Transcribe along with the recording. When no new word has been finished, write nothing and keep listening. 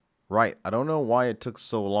Right. I don't know why it took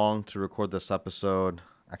so long to record this episode.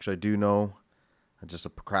 Actually, I do know. I'm just a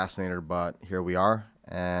procrastinator, but here we are.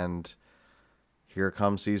 And here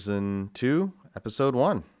comes season 2, episode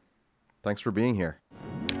 1. Thanks for being here.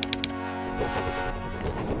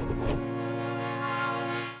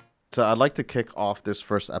 So I'd like to kick off this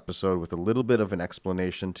first episode with a little bit of an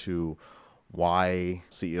explanation to why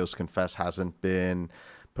CEOs Confess hasn't been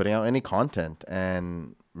putting out any content.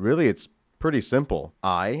 And really, it's pretty simple.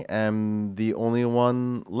 I am the only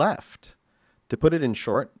one left. To put it in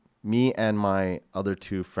short, me and my other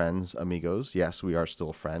 2 friends, amigos, yes, we are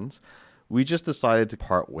still friends, we just decided to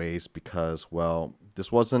part ways because, well,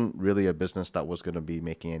 this wasn't really a business that was going to be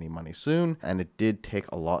making any money soon, and it did take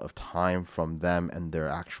a lot of time from them and their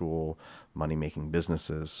actual money-making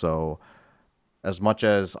businesses. So as much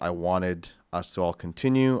as I wanted us to all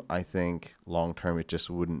continue, I think long-term it just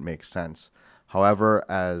wouldn't make sense. However,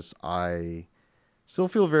 as I still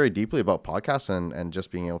feel very deeply about podcasts and just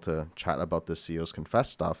being able to chat about the CEOs Confess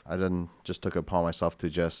stuff, I then just took it upon myself to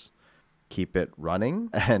just keep it running,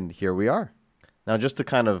 and here we are. Now, just to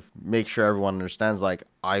kind of make sure everyone understands, like,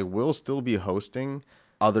 I will still be hosting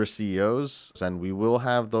other CEOs, and we will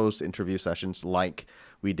have those interview sessions like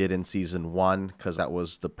we did in season 1, because that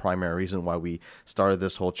was the primary reason why we started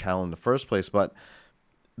this whole channel in the first place. But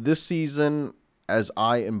this season, as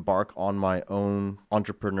I embark on my own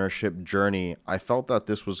entrepreneurship journey, I felt that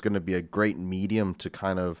this was going to be a great medium to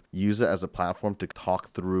kind of use it as a platform to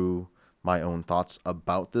talk through my own thoughts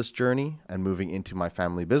about this journey and moving into my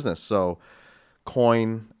family business. So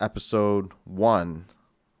Coin episode 1,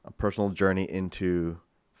 a personal journey into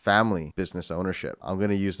family business ownership. I'm going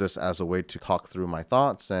to use this as a way to talk through my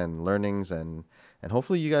thoughts and learnings, and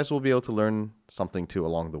hopefully you guys will be able to learn something too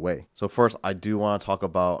along the way. So first, I do want to talk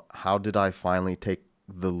about how did I finally take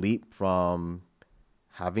the leap from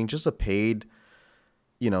having just a paid,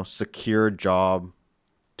 secure job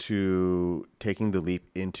to taking the leap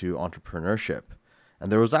into entrepreneurship.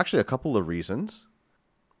 And there was actually a couple of reasons.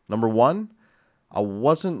 Number 1, I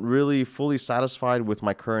wasn't really fully satisfied with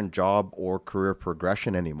my current job or career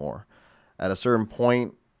progression anymore. At a certain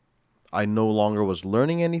point, I no longer was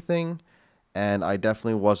learning anything, and I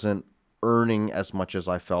definitely wasn't earning as much as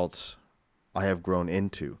I felt I have grown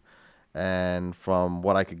into. And from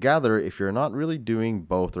what I could gather, if you're not really doing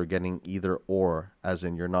both or getting either or, as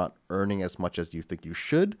in you're not earning as much as you think you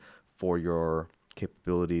should for your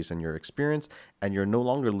capabilities and your experience, and you're no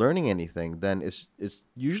longer learning anything, then it's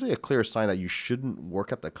usually a clear sign that you shouldn't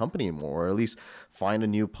work at the company anymore, or at least find a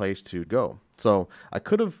new place to go. So I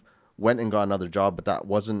could have went and got another job, but that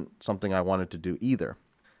wasn't something I wanted to do either.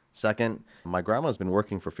 Second, my grandma's been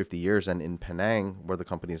working for 50 years, and in Penang, where the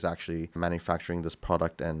company is actually manufacturing this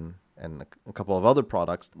product and a couple of other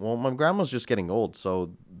products, well, my grandma's just getting old,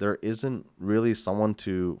 so there isn't really someone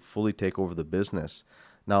to fully take over the business.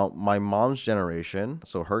 Now, my mom's generation,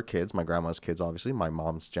 so her kids, my grandma's kids, obviously, my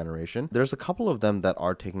mom's generation, there's a couple of them that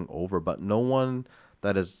are taking over, but no one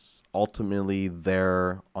that is ultimately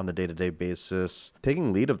there on a day-to-day basis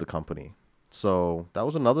taking lead of the company. So that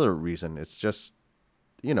was another reason. It's just,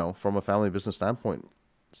 from a family business standpoint,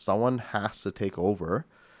 someone has to take over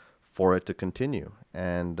for it to continue.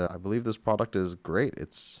 And I believe this product is great.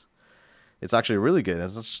 It's actually really good.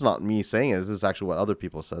 It's just not me saying it. This is actually what other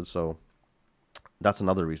people said. So that's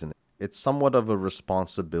another reason. It's somewhat of a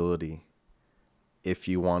responsibility if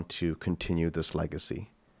you want to continue this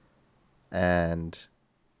legacy. And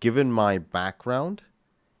given my background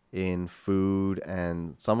in food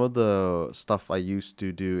and some of the stuff I used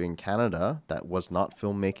to do in Canada that was not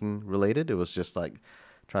filmmaking related, it was just like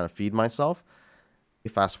trying to feed myself.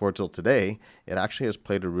 Fast forward till today, it actually has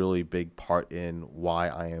played a really big part in why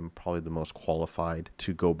I am probably the most qualified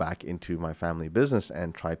to go back into my family business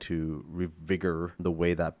and try to revigor the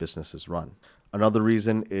way that business is run. Another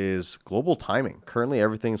reason is global timing. Currently,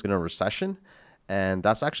 everything's in a recession, and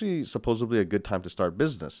that's actually supposedly a good time to start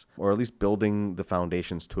business, or at least building the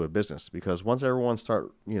foundations to a business. Because once everyone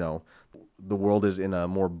the world is in a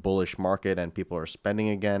more bullish market and people are spending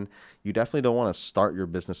again, you definitely don't want to start your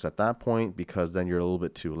business at that point, because then you're a little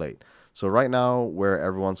bit too late. So right now, where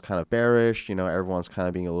everyone's kind of bearish, everyone's kind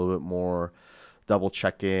of being a little bit more double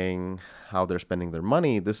checking how they're spending their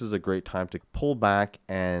money, this is a great time to pull back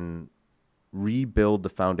and rebuild the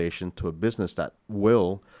foundation to a business that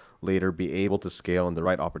will later be able to scale in the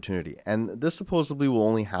right opportunity. And this supposedly will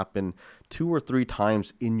only happen 2 or 3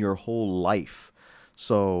 times in your whole life.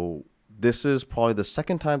 So this is probably the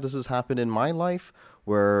second time this has happened in my life,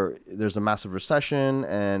 where there's a massive recession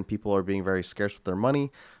and people are being very scarce with their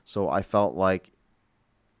money. So I felt like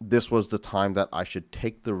this was the time that I should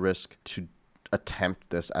take the risk to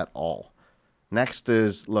attempt this at all. Next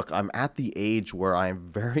is, look, I'm at the age where I'm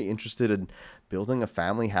very interested in building a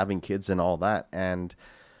family, having kids and all that. And,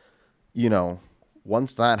 you know,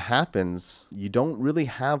 once that happens, you don't really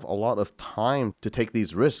have a lot of time to take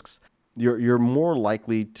these risks. You're more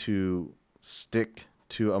likely to stick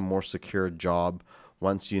to a more secure job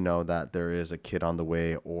once you know that there is a kid on the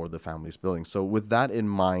way or the family's building. So with that in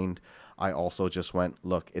mind, I also just went,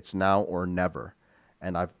 look, it's now or never.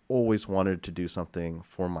 And I've always wanted to do something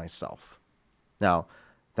for myself. Now,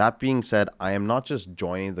 that being said, I am not just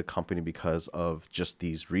joining the company because of just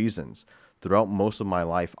these reasons. Throughout most of my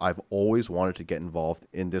life, I've always wanted to get involved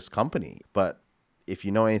in this company. But if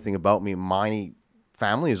you know anything about me, my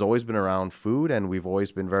family has always been around food, and we've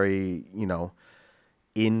always been very,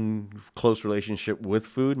 in close relationship with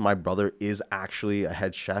food. My brother is actually a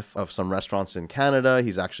head chef of some restaurants in Canada.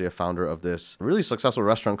 He's actually a founder of this really successful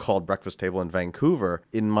restaurant called Breakfast Table in Vancouver.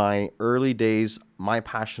 In my early days, my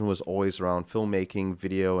passion was always around filmmaking,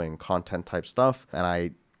 video, and content type stuff. And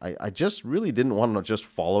I just really didn't want to just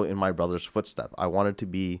follow in my brother's footstep. I wanted to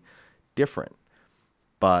be different.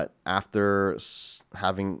 But after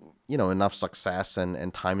having, enough success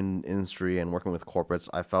and time in the industry and working with corporates,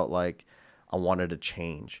 I felt like I wanted to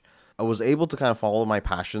change. I was able to kind of follow my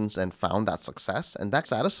passions and found that success, and that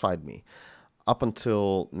satisfied me up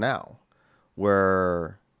until now,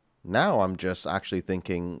 where now I'm just actually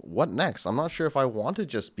thinking, what next? I'm not sure if I want to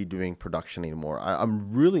just be doing production anymore.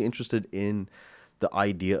 I'm really interested in the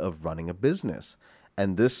idea of running a business.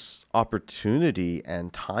 And this opportunity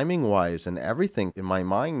and timing wise and everything in my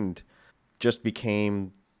mind just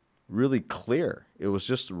became really clear. It was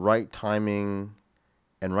just right timing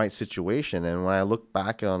and right situation. And when I look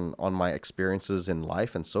back on my experiences in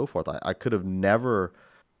life and so forth, I could have never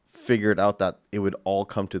figured out that it would all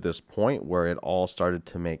come to this point where it all started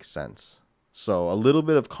to make sense. So a little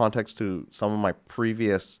bit of context to some of my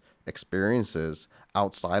previous experiences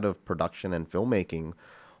outside of production and filmmaking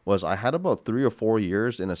was I had about 3 or 4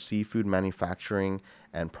 years in a seafood manufacturing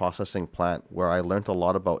and processing plant where I learned a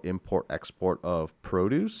lot about import-export of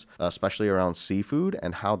produce, especially around seafood,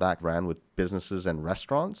 and how that ran with businesses and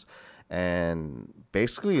restaurants. And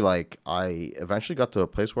basically, I eventually got to a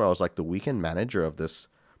place where I was like the weekend manager of this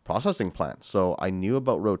processing plant. So I knew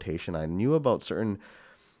about rotation. I knew about certain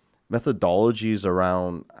methodologies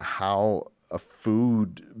around how a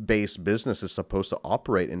food-based business is supposed to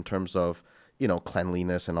operate in terms of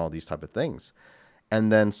cleanliness and all these type of things.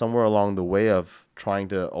 And then somewhere along the way of trying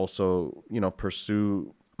to also,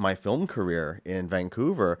 pursue my film career in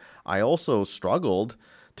Vancouver, I also struggled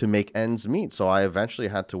to make ends meet. So I eventually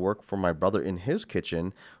had to work for my brother in his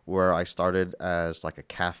kitchen, where I started as like a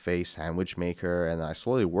cafe sandwich maker, and I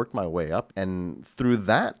slowly worked my way up. And through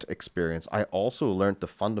that experience, I also learned the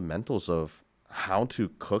fundamentals of how to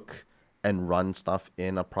cook and run stuff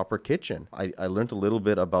in a proper kitchen. I learned a little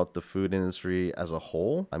bit about the food industry as a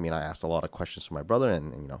whole. I mean, I asked a lot of questions to my brother,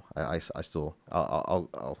 and I still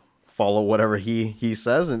I'll follow whatever he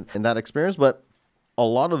says in that experience. But a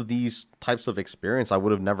lot of these types of experience, I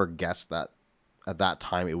would have never guessed that at that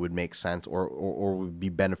time it would make sense or would be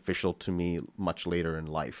beneficial to me much later in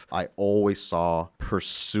life. I always saw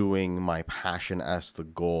pursuing my passion as the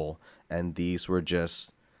goal, and these were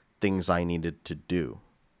just things I needed to do.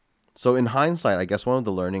 So in hindsight, I guess one of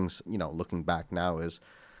the learnings, looking back now, is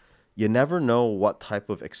you never know what type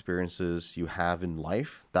of experiences you have in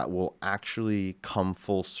life that will actually come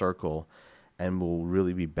full circle and will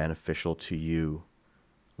really be beneficial to you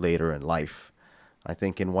later in life. I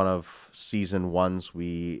think in one of season ones,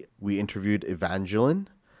 we interviewed Evangeline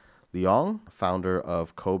Leong, founder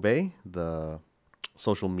of Kobe, the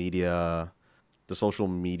social media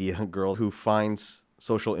girl who finds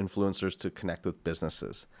social influencers to connect with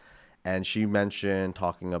businesses. And she mentioned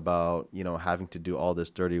talking about, having to do all this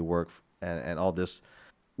dirty work and all this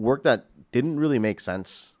work that didn't really make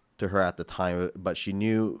sense to her at the time, but she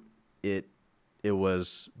knew it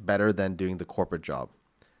was better than doing the corporate job.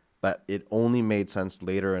 But it only made sense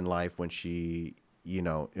later in life when she,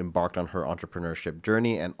 embarked on her entrepreneurship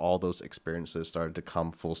journey, and all those experiences started to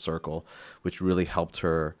come full circle, which really helped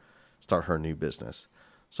her start her new business.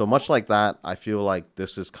 So much like that, I feel like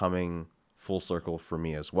this is coming full circle for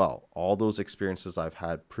me as well. All those experiences I've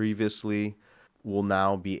had previously will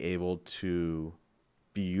now be able to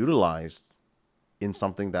be utilized in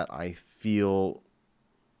something that I feel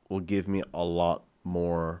will give me a lot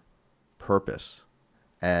more purpose,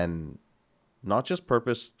 and not just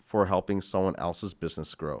purpose for helping someone else's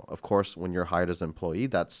business grow. Of course, when you're hired as an employee,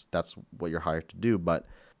 that's what you're hired to do. But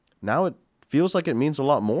now it feels like it means a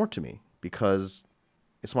lot more to me because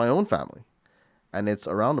it's my own family. And it's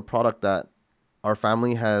around a product that our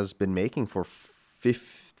family has been making for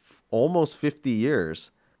almost 50 years.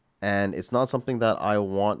 And it's not something that I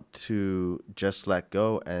want to just let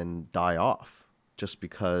go and die off just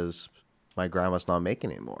because my grandma's not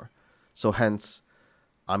making anymore. So hence,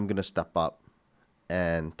 I'm going to step up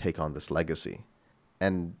and take on this legacy.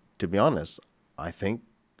 And to be honest, I think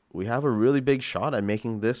we have a really big shot at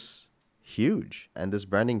making this huge and this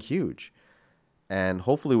branding huge. And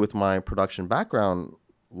hopefully with my production background,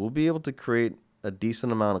 we'll be able to create a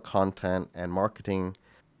decent amount of content and marketing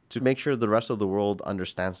to make sure the rest of the world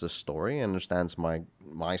understands this story, understands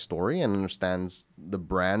my story, and understands the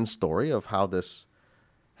brand story of how this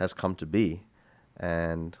has come to be.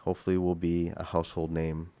 And hopefully we'll be a household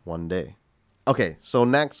name one day. Okay, so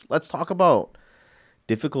next, let's talk about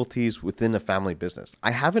difficulties within a family business.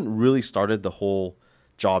 I haven't really started the whole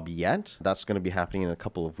job yet. That's going to be happening in a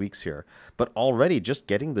couple of weeks here. But already just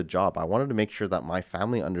getting the job, I wanted to make sure that my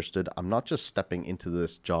family understood I'm not just stepping into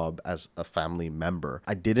this job as a family member.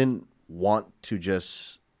 I didn't want to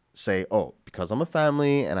just say, oh, because I'm a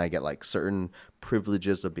family and I get like certain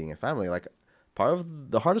privileges of being a family. Like part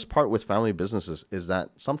of the hardest part with family businesses is that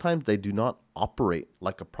sometimes they do not operate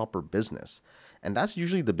like a proper business. And that's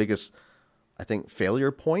usually the biggest, I think,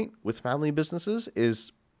 failure point with family businesses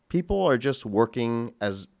is people are just working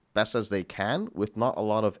as best as they can with not a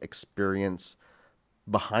lot of experience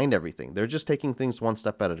behind everything. They're just taking things one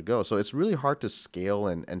step at a go. So it's really hard to scale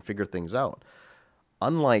and figure things out.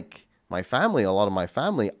 Unlike my family, a lot of my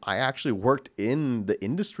family, I actually worked in the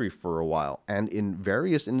industry for a while and in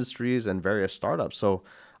various industries and various startups. So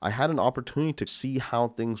I had an opportunity to see how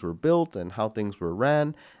things were built and how things were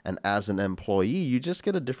ran. And as an employee, you just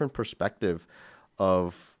get a different perspective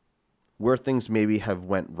of where things maybe have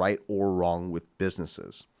went right or wrong with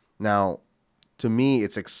businesses. Now, to me,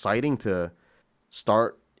 it's exciting to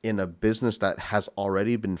start in a business that has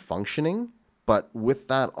already been functioning, but with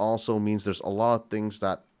that also means there's a lot of things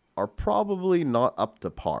that are probably not up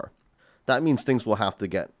to par. That means things will have to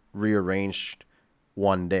get rearranged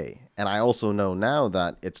one day. And I also know now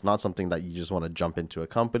that it's not something that you just want to jump into a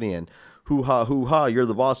company and hoo-ha, you're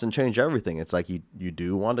the boss and change everything. It's like you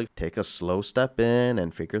do want to take a slow step in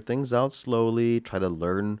and figure things out slowly, try to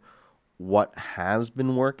learn what has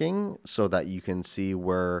been working so that you can see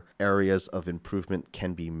where areas of improvement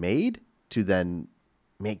can be made to then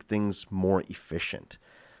make things more efficient.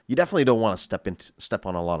 You definitely don't want to step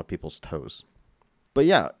on a lot of people's toes. But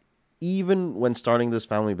yeah, even when starting this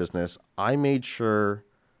family business, I made sure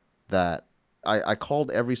that I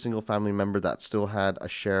called every single family member that still had a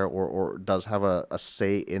share or does have a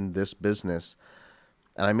say in this business.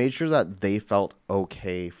 And I made sure that they felt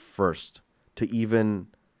okay first to even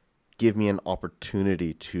give me an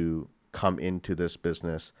opportunity to come into this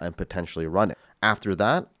business and potentially run it. After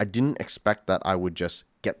that, I didn't expect that I would just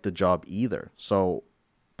get the job either. So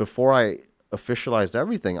before I officialized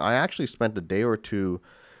everything, I actually spent a day or two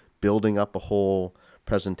building up a whole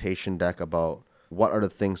presentation deck about what are the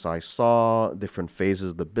things I saw, different phases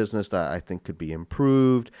of the business that I think could be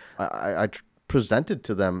improved. I presented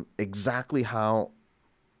to them exactly how,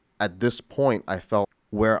 at this point, I felt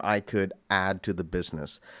where I could add to the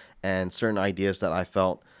business and certain ideas that I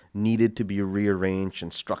felt needed to be rearranged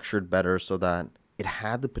and structured better so that it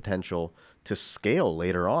had the potential to scale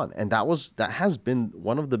later on. And that has been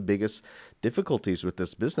one of the biggest difficulties with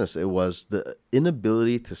this business. It was the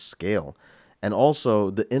inability to scale and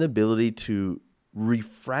also the inability to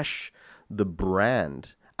refresh the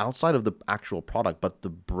brand outside of the actual product, but the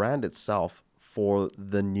brand itself for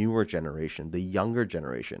the newer generation, the younger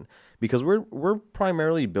generation, because we're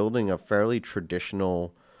primarily building a fairly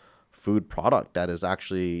traditional food product that is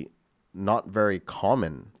actually not very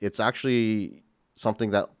common. It's actually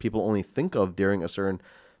something that people only think of during a certain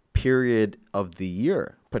period of the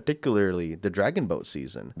year, particularly the dragon boat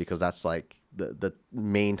season, because that's like the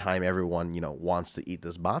main time everyone, wants to eat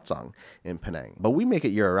this batsang in Penang. But we make it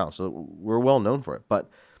year round, so we're well known for it. But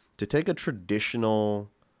to take a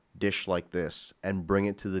traditional dish like this and bring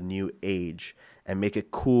it to the new age and make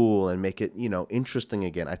it cool and make it, interesting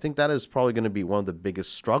again, I think that is probably going to be one of the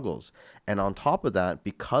biggest struggles. And on top of that,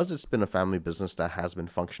 because it's been a family business that has been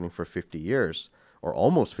functioning for 50 years or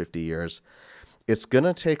almost 50 years, it's going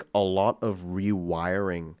to take a lot of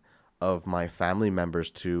rewiring of my family members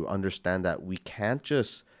to understand that we can't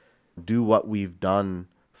just do what we've done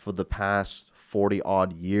for the past 40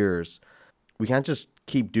 odd years. We can't just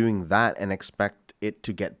keep doing that and expect it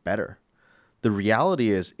to get better. The reality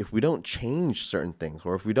is, if we don't change certain things,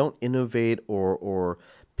 or if we don't innovate or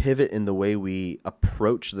pivot in the way we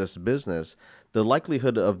approach this business, the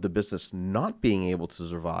likelihood of the business not being able to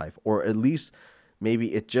survive, or at least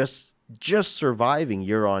maybe it just surviving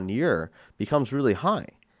year on year, becomes really high.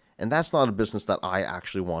 And that's not a business that I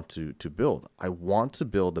actually want to build. I want to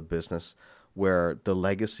build a business where the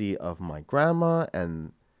legacy of my grandma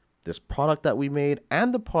and this product that we made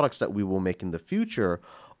and the products that we will make in the future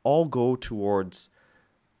all go towards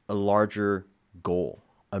a larger goal,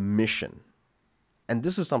 a mission. And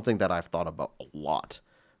this is something that I've thought about a lot,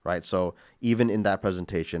 right? So even in that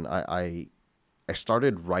presentation, I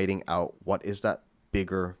started writing out what is that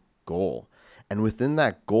bigger goal. And within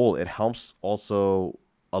that goal, it helps also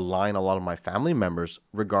align a lot of my family members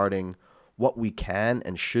regarding what we can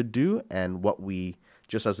and should do and what we,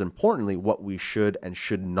 just as importantly, what we should and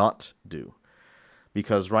should not do.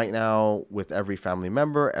 Because right now, with every family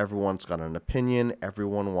member, everyone's got an opinion,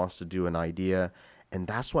 everyone wants to do an idea, and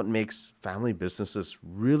that's what makes family businesses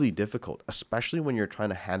really difficult, especially when you're trying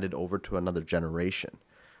to hand it over to another generation.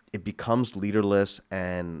 It becomes leaderless,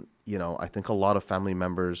 and I think a lot of family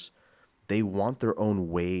members, they want their own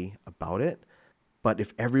way about it. But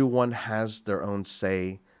if everyone has their own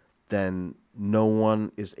say, then no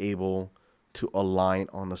one is able to align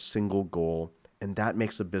on a single goal. And that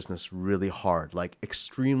makes a business really hard, like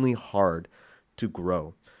extremely hard to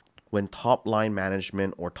grow. When top line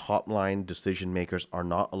management or top line decision makers are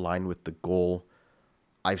not aligned with the goal,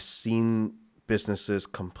 I've seen businesses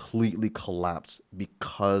completely collapse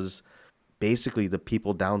because basically the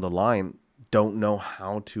people down the line don't know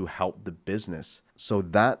how to help the business. So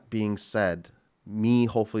that being said, me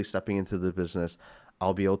hopefully stepping into the business,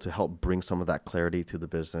 I'll be able to help bring some of that clarity to the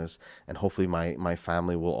business. And hopefully my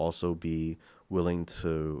family will also be willing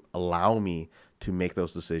to allow me to make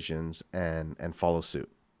those decisions and follow suit.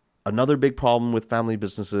 Another big problem with family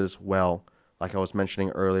businesses, well, like I was mentioning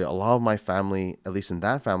earlier, a lot of my family, at least in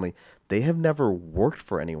that family, they have never worked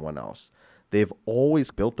for anyone else. They've always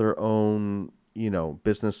built their own,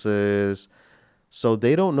 businesses. So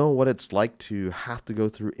they don't know what it's like to have to go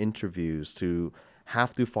through interviews, to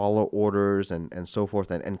have to follow orders and so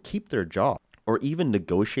forth and keep their job or even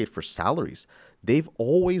negotiate for salaries. They've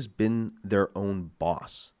always been their own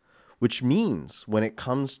boss, which means when it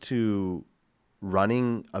comes to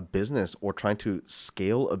running a business or trying to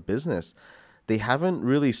scale a business, they haven't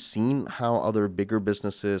really seen how other bigger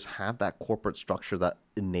businesses have that corporate structure that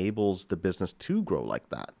enables the business to grow like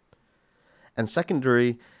that. And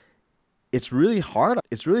secondary, it's really hard.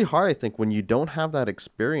 It's really hard, I think, when you don't have that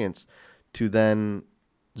experience to then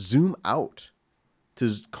zoom out, to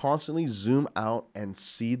constantly zoom out and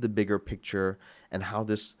see the bigger picture and how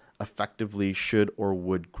this effectively should or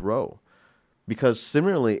would grow. Because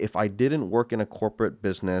similarly, if I didn't work in a corporate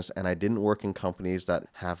business and I didn't work in companies that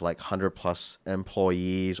have like 100 plus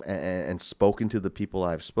employees and spoken to the people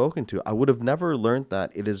I've spoken to, I would have never learned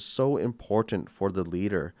that it is so important for the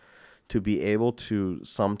leader to be able to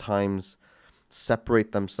sometimes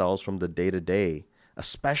separate themselves from the day-to-day,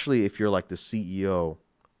 especially if you're like the CEO,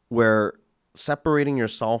 where separating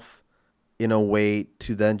yourself in a way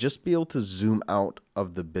to then just be able to zoom out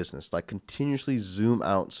of the business, like continuously zoom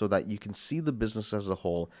out so that you can see the business as a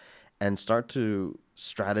whole and start to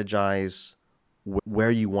strategize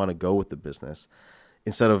where you want to go with the business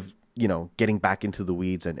instead of, getting back into the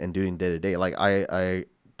weeds and doing day to day. Like I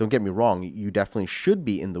don't get me wrong, you definitely should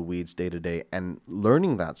be in the weeds day to day and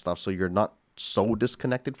learning that stuff so you're not so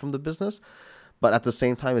disconnected from the business. But at the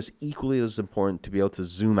same time, it's equally as important to be able to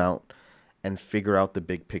zoom out and figure out the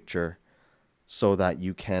big picture so that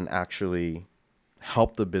you can actually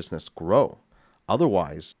help the business grow.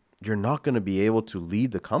 Otherwise, you're not going to be able to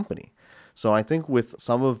lead the company. So I think with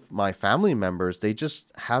some of my family members, they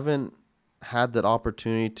just haven't had that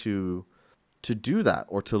opportunity to do that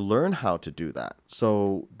or to learn how to do that.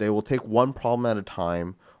 So they will take one problem at a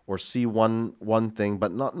time or see one thing,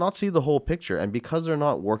 but not see the whole picture. And because they're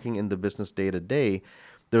not working in the business day to day,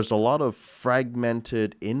 there's a lot of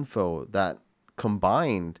fragmented info that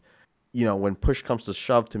combined, when push comes to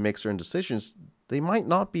shove to make certain decisions, they might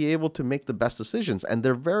not be able to make the best decisions. And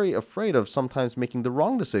they're very afraid of sometimes making the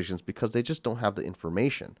wrong decisions because they just don't have the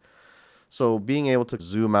information. So being able to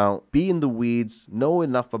zoom out, be in the weeds, know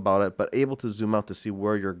enough about it, but able to zoom out to see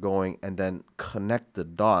where you're going and then connect the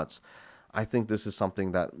dots. I think this is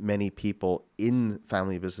something that many people in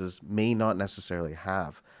family business may not necessarily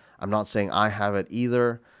have. I'm not saying I have it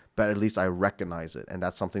either, but at least I recognize it. And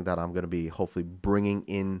that's something that I'm going to be hopefully bringing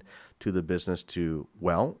in to the business to,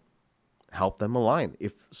 help them align.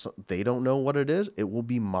 If they don't know what it is, it will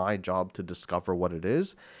be my job to discover what it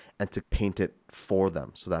is and to paint it for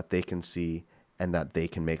them so that they can see and that they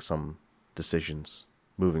can make some decisions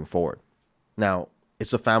moving forward. Now,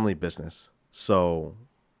 it's a family business. So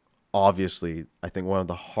obviously, I think one of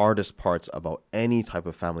the hardest parts about any type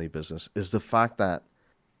of family business is the fact that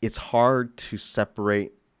it's hard to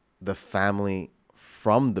separate the family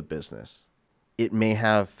from the business. It may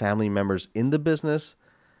have family members in the business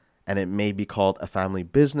and it may be called a family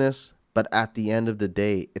business, but at the end of the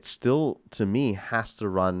day, it still, to me, has to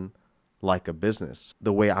run like a business.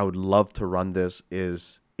 The way I would love to run this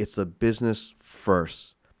is it's a business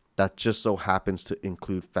first that just so happens to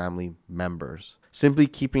include family members. Simply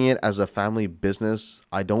keeping it as a family business,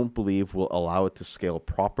 I don't believe will allow it to scale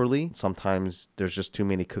properly. Sometimes there's just too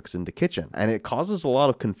many cooks in the kitchen, and it causes a lot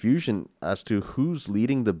of confusion as to who's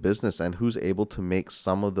leading the business and who's able to make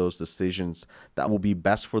some of those decisions that will be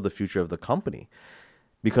best for the future of the company.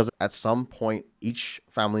 Because at some point, each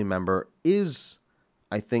family member is,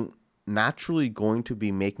 I think, naturally going to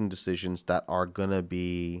be making decisions that are going to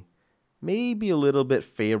be maybe a little bit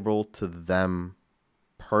favorable to them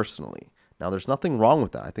personally. Now, there's nothing wrong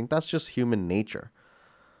with that. I think that's just human nature.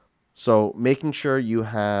 So making sure you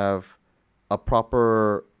have a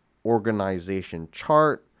proper organization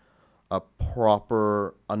chart, a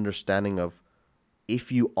proper understanding of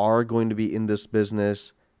if you are going to be in this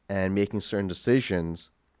business and making certain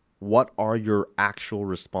decisions, what are your actual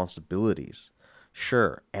responsibilities?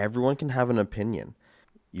 Sure, everyone can have an opinion.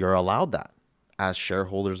 You're allowed that as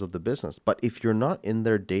shareholders of the business. But if you're not in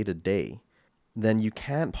there day to day, then you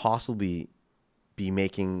can't possibly be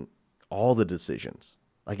making all the decisions.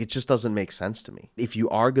 Like, it just doesn't make sense to me. If you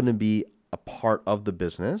are going to be a part of the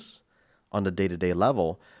business on the day-to-day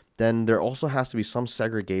level, then there also has to be some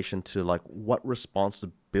segregation to like what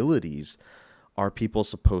responsibilities are people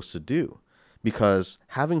supposed to do. Because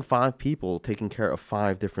having 5 people taking care of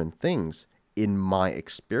 5 different things, in my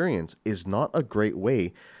experience, is not a great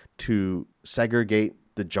way to segregate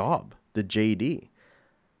the job, the JD.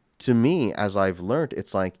 To me, as I've learned,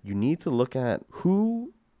 it's like you need to look at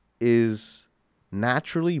who is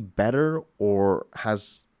naturally better or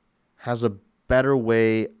has a better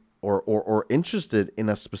way or interested in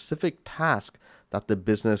a specific task that the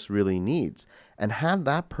business really needs, and have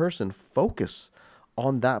that person focus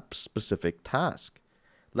on that specific task.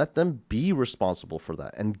 Let them be responsible for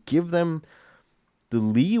that and give them the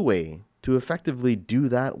leeway to effectively do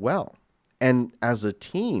that well. And as a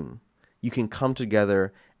team, you can come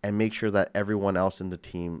together and make sure that everyone else in the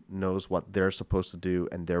team knows what they're supposed to do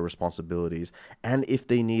and their responsibilities. And if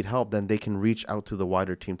they need help, then they can reach out to the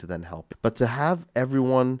wider team to then help. But to have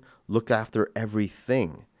everyone look after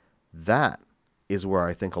everything, that is where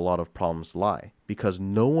I think a lot of problems lie, because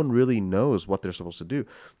no one really knows what they're supposed to do.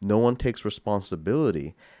 No one takes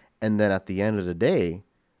responsibility. And then at the end of the day,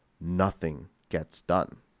 nothing gets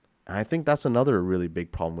done. And I think that's another really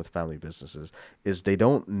big problem with family businesses, is they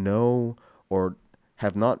don't know or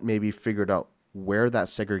have not maybe figured out where that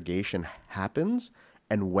segregation happens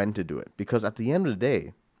and when to do it. Because at the end of the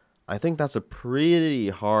day, I think that's a pretty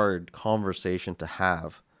hard conversation to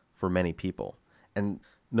have for many people. And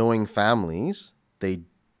knowing families, they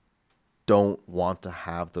don't want to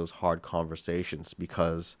have those hard conversations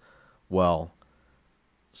because, well,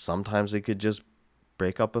 sometimes they could just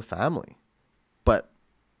break up a family. But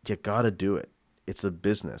you got to do it. It's a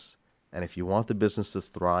business. And if you want the business to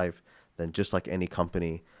thrive, then just like any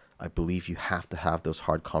company, I believe you have to have those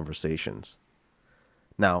hard conversations.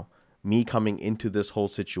 Now, me coming into this whole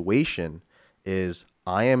situation is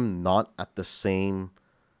I am not at the same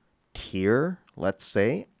tier, let's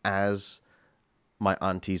say, as my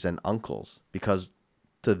aunties and uncles, because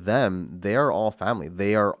to them, they are all family.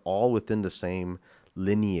 They are all within the same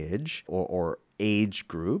lineage or age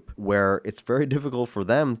group, where it's very difficult for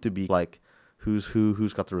them to be like,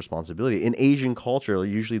 who's got the responsibility. In Asian culture,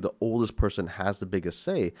 usually the oldest person has the biggest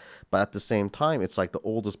say, but at the same time, it's like the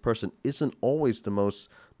oldest person isn't always the most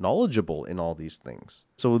knowledgeable in all these things.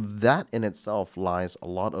 So that in itself lies a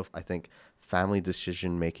lot of, I think, family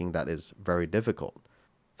decision making that is very difficult.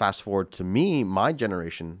 Fast forward to me, my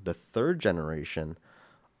generation, the third generation,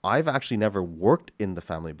 I've actually never worked in the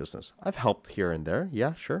family business. I've helped here and there.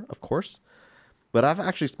 Yeah, sure, of course. But I've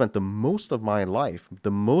actually spent the most of my life,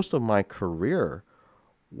 the most of my career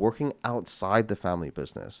working outside the family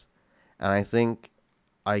business. And I think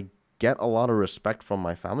I get a lot of respect from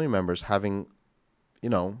my family members having,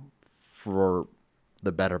 for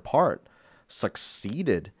the better part,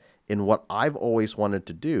 succeeded in what I've always wanted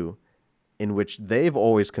to do, in which they've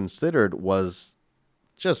always considered was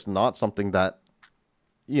just not something that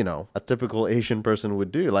a typical Asian person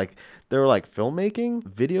would do. Like, they were like, filmmaking,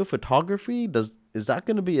 video photography, is that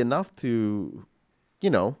going to be enough to,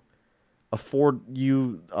 afford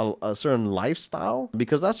you a certain lifestyle?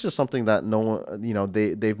 Because that's just something that no one,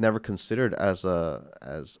 they've never considered as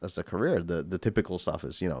a career. The typical stuff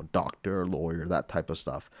is, doctor, lawyer, that type of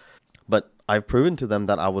stuff. But I've proven to them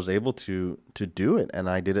that I was able to do it, and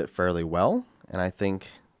I did it fairly well. And I think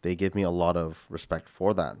they give me a lot of respect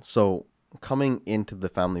for that. So coming into the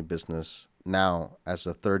family business now as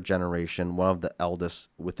a third generation, one of the eldest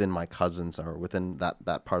within my cousins or within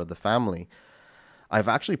that part of the family, I've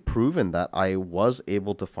actually proven that I was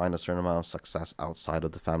able to find a certain amount of success outside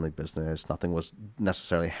of the family business. Nothing was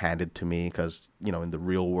necessarily handed to me because, in the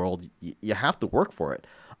real world, you have to work for it.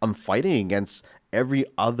 I'm fighting against every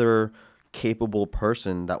other capable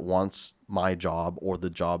person that wants my job or the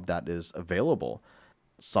job that is available.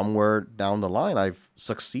 Somewhere down the line, I've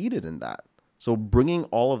succeeded in that. So bringing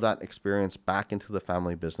all of that experience back into the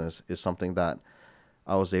family business is something that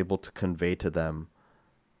I was able to convey to them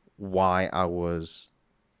why I was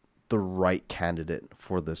the right candidate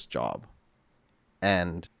for this job.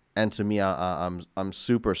 And to me, I'm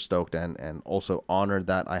super stoked and also honored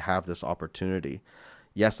that I have this opportunity.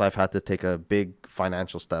 Yes, I've had to take a big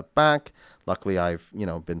financial step back. Luckily, I've,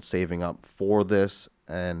 been saving up for this.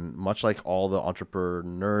 And much like all the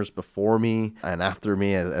entrepreneurs before me and after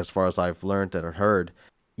me, as far as I've learned and heard,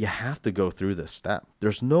 you have to go through this step.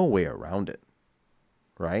 There's no way around it,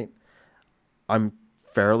 right? I'm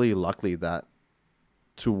fairly lucky that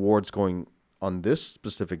towards going on this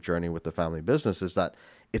specific journey with the family business is that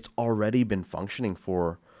it's already been functioning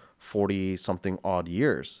for 40 something odd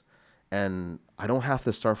years. And I don't have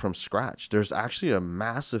to start from scratch. There's actually a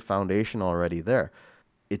massive foundation already there.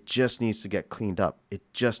 It just needs to get cleaned up. It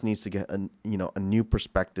just needs to get a new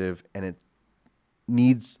perspective, and it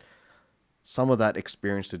needs some of that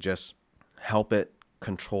experience to just help it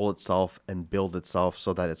control itself and build itself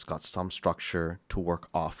so that it's got some structure to work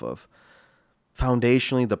off of.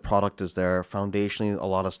 Foundationally, the product is there. Foundationally, a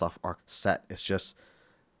lot of stuff are set. It's just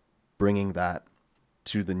bringing that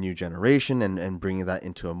to the new generation and bringing that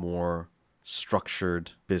into a more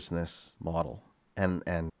structured business model.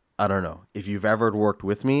 And I don't know, if you've ever worked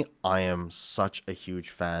with me, I am such a huge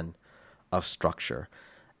fan of structure,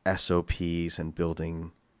 SOPs, and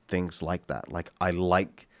building things like that. Like, I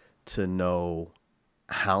like to know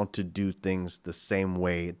how to do things the same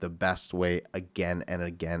way, the best way, again and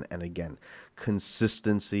again and again.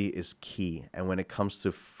 Consistency is key. And when it comes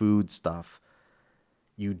to food stuff,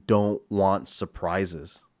 you don't want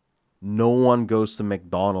surprises. No one goes to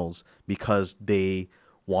McDonald's because they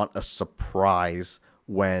want a surprise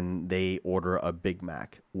when they order a Big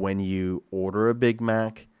Mac. When you order a Big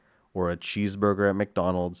Mac or a cheeseburger at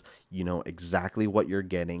McDonald's, you know exactly what you're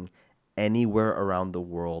getting anywhere around the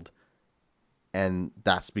world. And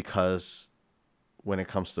that's because when it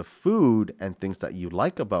comes to food and things that you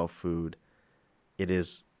like about food, it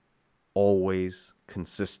is always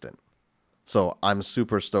consistent. So I'm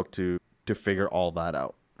super stoked to figure all that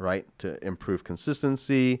out, right? To improve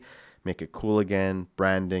consistency, make it cool again,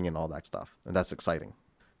 branding and all that stuff. And that's exciting.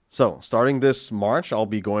 So starting this March, I'll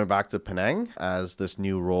be going back to Penang as this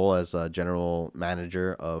new role as a general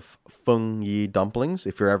manager of Feng Yi Dumplings.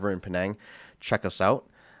 If you're ever in Penang, check us out.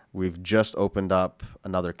 We've just opened up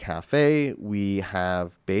another cafe. We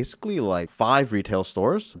have basically like 5 retail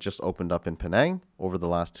stores just opened up in Penang over the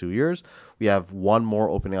last 2 years. We have one more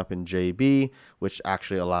opening up in JB, which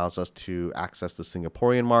actually allows us to access the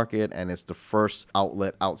Singaporean market. And it's the first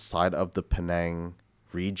outlet outside of the Penang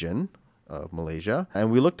region of Malaysia.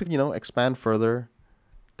 And we look to, expand further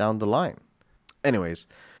down the line. Anyways,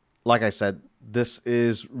 like I said, this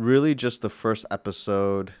is really just the first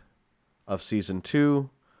episode of season 2.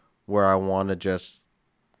 Where I want to just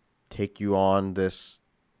take you on this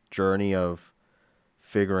journey of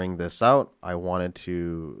figuring this out. I wanted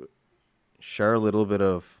to share a little bit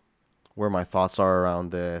of where my thoughts are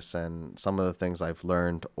around this and some of the things I've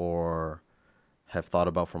learned or have thought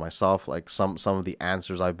about for myself, like some of the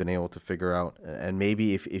answers I've been able to figure out. And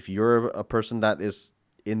maybe if you're a person that is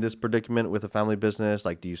in this predicament with a family business,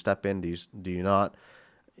 like do you step in, do you not?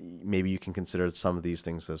 Maybe you can consider some of these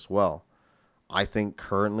things as well. I think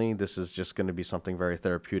currently this is just going to be something very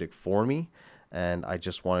therapeutic for me. And I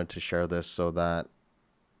just wanted to share this so that,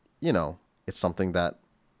 it's something that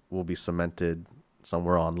will be cemented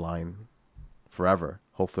somewhere online forever.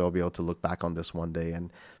 Hopefully I'll be able to look back on this one day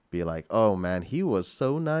and be like, oh man, he was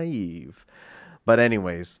so naive. But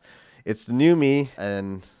anyways, it's the new me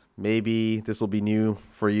and maybe this will be new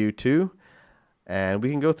for you too. And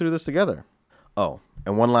we can go through this together. Oh,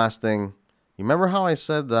 and one last thing. You remember how I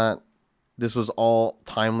said that this was all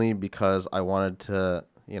timely because I wanted to,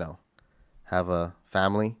 have a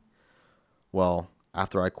family? Well,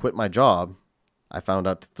 after I quit my job, I found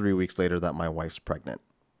out 3 weeks later that my wife's pregnant.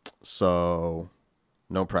 So,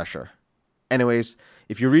 no pressure. Anyways,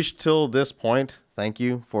 if you reached till this point, thank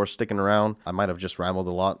you for sticking around. I might have just rambled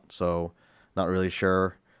a lot, so not really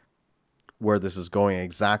sure where this is going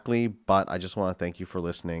exactly, but I just want to thank you for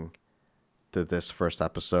listening. to this first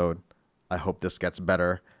episode. I hope this gets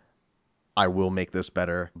better. I will make this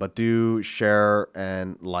better, but do share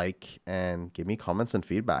and like and give me comments and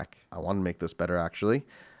feedback. I want to make this better actually,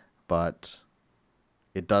 but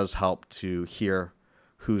it does help to hear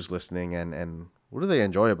who's listening and what do they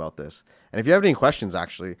enjoy about this. And if you have any questions,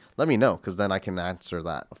 actually, let me know, because then I can answer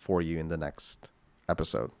that for you in the next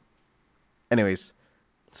episode. Anyways,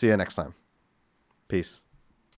 see you next time. Peace.